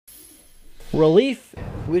Relief.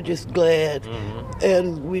 We're just glad,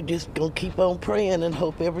 and we're just going to keep on praying and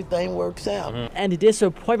hope everything works out. And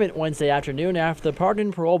disappointment Wednesday afternoon after the Pardon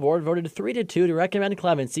and Parole Board voted 3-2 to recommend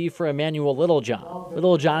clemency for Emmanuel Littlejohn.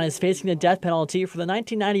 Littlejohn is facing the death penalty for the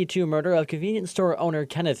 1992 murder of convenience store owner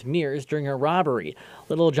Kenneth Mears during a robbery.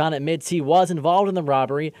 Littlejohn admits he was involved in the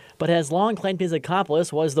robbery, but has long claimed his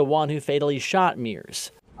accomplice was the one who fatally shot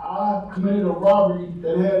Mears. I committed a robbery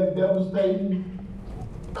that had devastating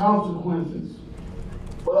consequences.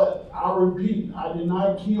 But I repeat, I did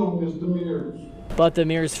not kill Mr. Mears. But the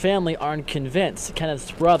Mears family aren't convinced.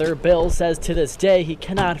 Kenneth's brother, Bill, says to this day he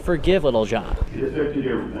cannot forgive Littlejohn. It affected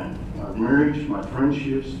everything. My marriage, my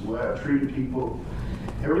friendships, the way I treated people.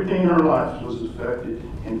 Everything in our lives was affected,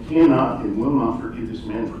 and cannot and will not forgive this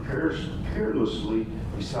man for carelessly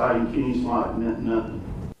deciding Kenny's life meant nothing.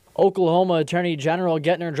 Oklahoma Attorney General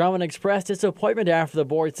Gettner Drummond expressed disappointment after the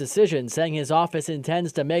board's decision, saying his office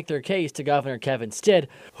intends to make their case to Governor Kevin Stitt,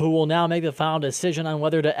 who will now make the final decision on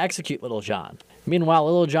whether to execute Littlejohn. Meanwhile,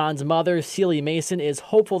 Littlejohn's mother, Celie Mason, is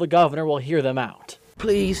hopeful the governor will hear them out.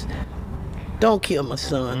 Please, don't kill my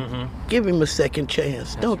son. Give him a second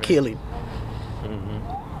chance. Don't kill him.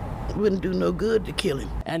 It wouldn't do no good to kill him.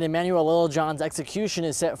 And Emmanuel Littlejohn's execution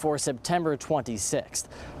is set for September 26th.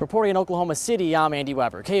 Reporting in Oklahoma City, I'm Andy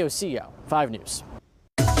Weber, KOCO 5 News.